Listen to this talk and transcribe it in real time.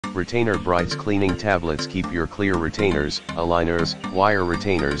Retainer Brite's cleaning tablets keep your clear retainers, aligners, wire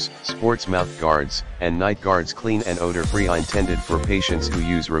retainers, sports mouth guards, and night guards clean and odor-free. Intended for patients who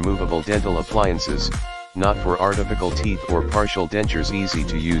use removable dental appliances, not for artificial teeth or partial dentures. Easy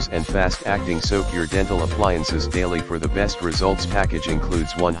to use and fast-acting. Soak your dental appliances daily for the best results. Package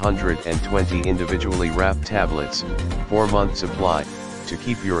includes 120 individually wrapped tablets, 4-month supply. To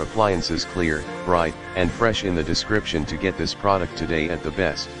keep your appliances clear, bright, and fresh. In the description to get this product today at the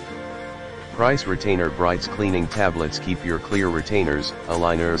best price. Retainer Brite's cleaning tablets keep your clear retainers,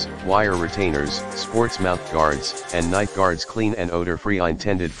 aligners, wire retainers, sports mouth guards, and night guards clean and odor-free.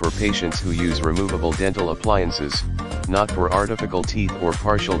 Intended for patients who use removable dental appliances, not for artificial teeth or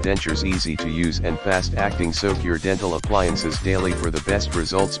partial dentures. Easy to use and fast-acting. Soak your dental appliances daily for the best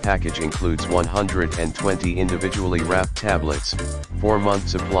results. Package includes 120 individually wrapped tablets, 4-month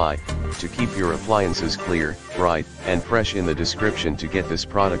supply. To keep your appliances clear, bright, and fresh. In the description to get this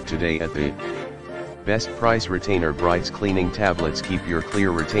product today at the best price. Retainer Brite's cleaning tablets keep your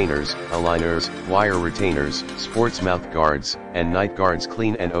clear retainers, aligners, wire retainers, sports mouth guards, and night guards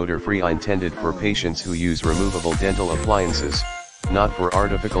clean and odor-free. Intended for patients who use removable dental appliances, not for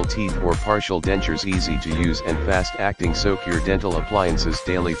artificial teeth or partial dentures. Easy to use and fast-acting. Soak your dental appliances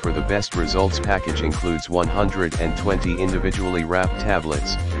daily for the best results. Package includes 120 individually wrapped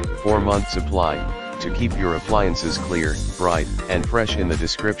tablets, 4-month supply. To keep your appliances clear, bright, and fresh. In the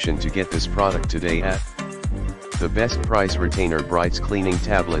description to get this product today at the best price. Retainer Brite's cleaning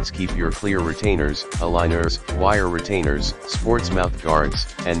tablets keep your clear retainers, aligners, wire retainers, sports mouth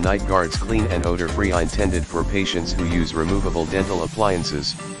guards, and night guards clean and odor-free. Intended for patients who use removable dental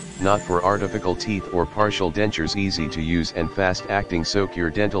appliances, not for artificial teeth or partial dentures. Easy to use and fast-acting. Soak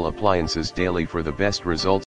your dental appliances daily for the best results.